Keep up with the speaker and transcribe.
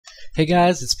Hey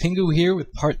guys, it's Pingu here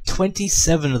with part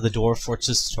 27 of the Dwarf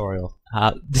Fortress tutorial.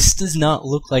 This does not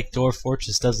look like Dwarf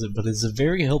Fortress, does it? But it's a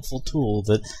very helpful tool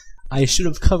that I should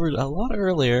have covered a lot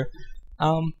earlier,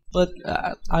 but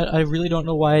I really don't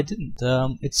know why I didn't.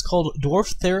 It's called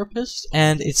Dwarf Therapist,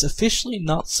 and it's officially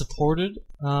not supported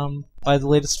by the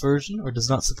latest version, or does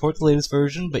not support the latest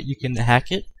version, but you can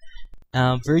hack it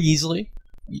very easily,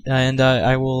 and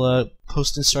I will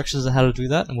post instructions on how to do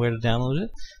that and where to download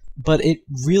it. But it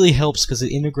really helps because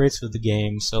it integrates with the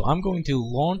game. So I'm going to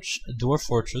launch Dwarf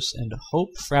Fortress and hope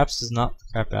Fraps does not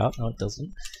crap out. No, it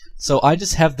doesn't. So I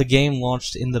just have the game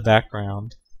launched in the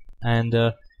background, and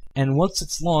once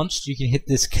it's launched, you can hit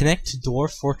this Connect to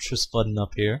Dwarf Fortress button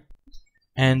up here,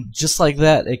 and just like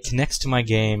that, it connects to my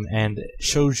game and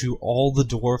shows you all the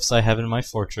dwarfs I have in my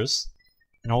fortress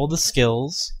and all the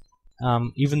skills,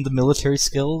 even the military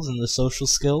skills and the social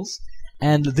skills.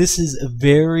 And this is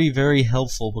very, very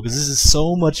helpful because this is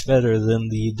so much better than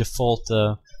the default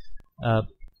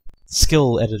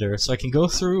skill editor. So I can go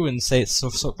through and say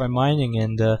sort by mining,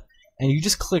 and you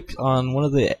just click on one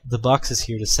of the boxes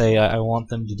here to say I want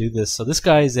them to do this. So this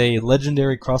guy is a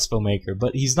legendary crossbow maker,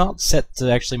 but he's not set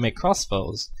to actually make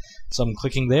crossbows. So I'm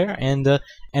clicking there, and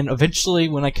eventually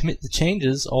when I commit the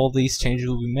changes, all these changes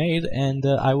will be made, and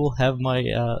I will have my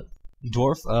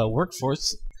dwarf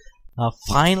workforce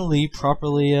finally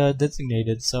properly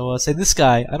designated. So say this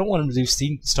guy, I don't want him to do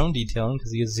stone detailing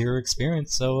because he has 0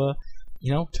 experience, so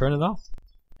you know, turn it off.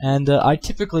 And I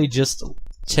typically just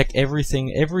check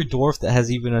everything, every dwarf that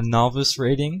has even a novice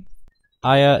rating,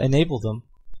 I enable them.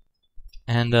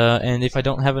 And if I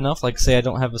don't have enough, like say I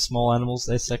don't have a small animals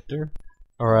dissector,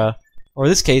 or in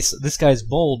this case, this guy's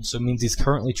bold, so it means he's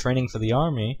currently training for the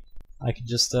army, I could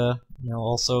just you know,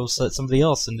 also set somebody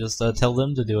else and just tell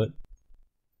them to do it.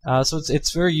 So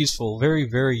it's very useful, very,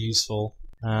 very useful.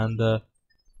 And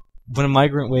when a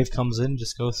migrant wave comes in,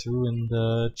 just go through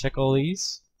and check all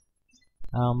these.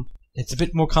 It's a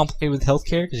bit more complicated with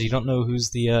healthcare because you don't know who's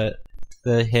the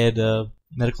head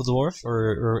medical dwarf,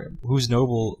 or who's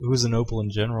a noble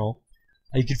in general.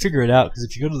 You can figure it out because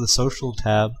if you go to the social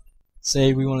tab,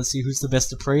 say we want to see who's the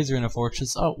best appraiser in a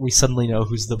fortress. Oh, we suddenly know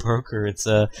who's the broker. It's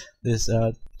this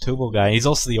Tobo guy. He's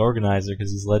also the organizer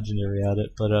because he's legendary at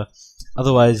it. But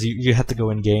otherwise, you have to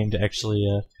go in game to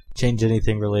actually change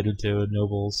anything related to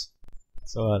nobles.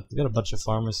 So we got a bunch of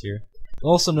farmers here.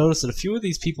 You'll also notice that a few of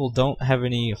these people don't have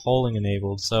any hauling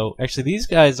enabled. So actually, these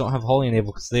guys don't have hauling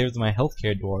enabled because they're my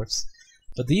healthcare dwarfs.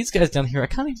 But these guys down here, I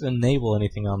can't even enable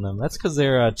anything on them. That's because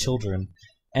they're children.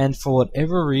 And for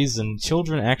whatever reason,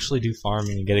 children actually do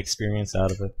farming and get experience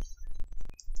out of it.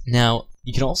 Now,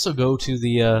 you can also go to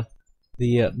the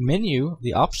menu,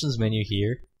 the options menu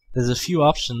here. There's a few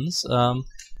options,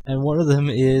 and one of them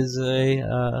is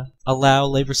allow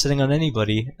labor setting on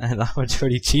anybody. And I'm a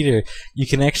dirty cheater. You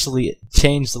can actually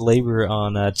change the labor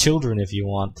on children if you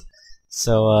want.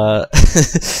 So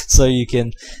so you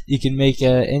can make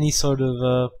any sort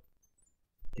of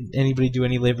anybody do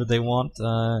any labor they want.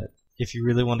 If you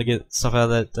really want to get stuff out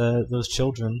of those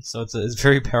children. So it's a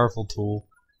very powerful tool.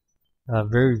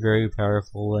 Very, very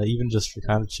powerful, even just for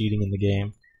kind of cheating in the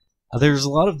game. There's a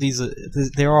lot of these.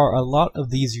 There are a lot of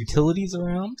these utilities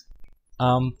around.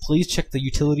 Please check the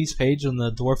utilities page on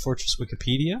the Dwarf Fortress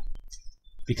Wikipedia,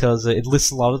 because it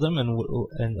lists a lot of them, and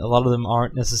a lot of them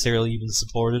aren't necessarily even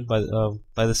supported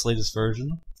by this latest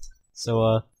version.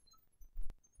 So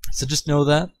so just know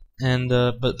that. And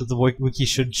but the wiki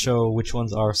should show which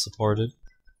ones are supported.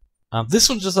 This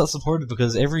one's just not supported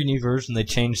because every new version they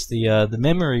change the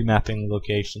memory mapping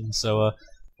location. So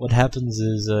what happens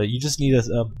is you just need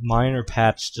a minor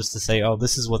patch just to say, oh,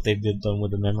 this is what they've done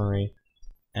with the memory,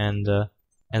 and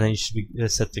then you should be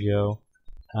set to go.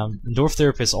 Dwarf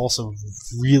Therapist also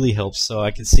really helps. So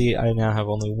I can see I now have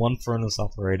only one furnace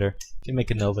operator. I can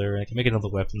make another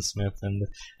weaponsmith, and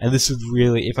this would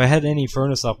really, if I had any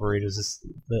furnace operators,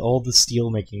 all the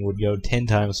steel making would go 10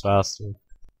 times faster.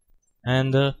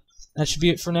 And that should be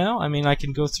it for now. I mean, I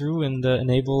can go through and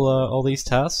enable all these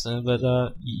tasks, but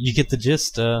you get the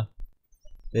gist.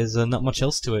 There's not much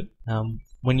else to it.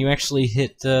 When you actually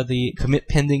hit the Commit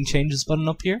Pending Changes button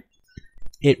up here,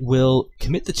 it will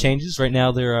commit the changes. Right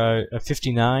now there are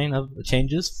 59 of the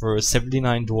changes for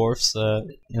 79 dwarfs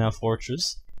in our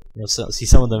fortress. You know, so see,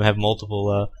 some of them have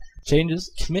multiple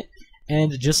changes. Commit,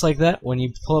 and just like that, when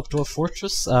you pull up Dwarf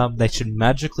Fortress, they should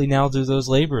magically now do those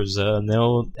labors.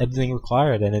 No editing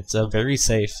required, and it's very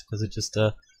safe because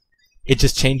it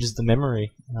just changes the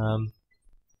memory.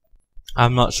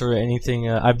 I'm not sure anything.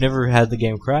 I've never had the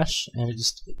game crash, and it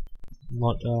just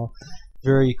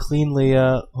very cleanly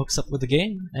hooks up with the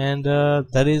game. And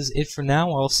that is it for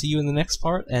now. I'll see you in the next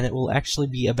part, and it will actually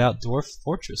be about Dwarf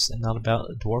Fortress and not about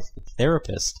a Dwarf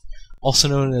Therapist, also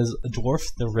known as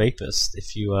Dwarf the Rapist.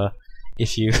 If you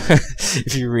if you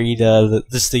read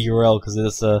just the URL, because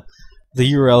it's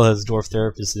the URL has Dwarf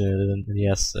Therapist in it, and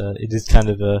yes, it is kind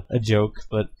of a joke,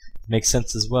 but it makes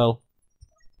sense as well.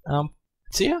 So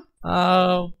yeah,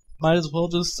 might as well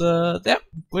just yeah,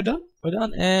 we're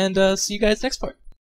done, and see you guys next part.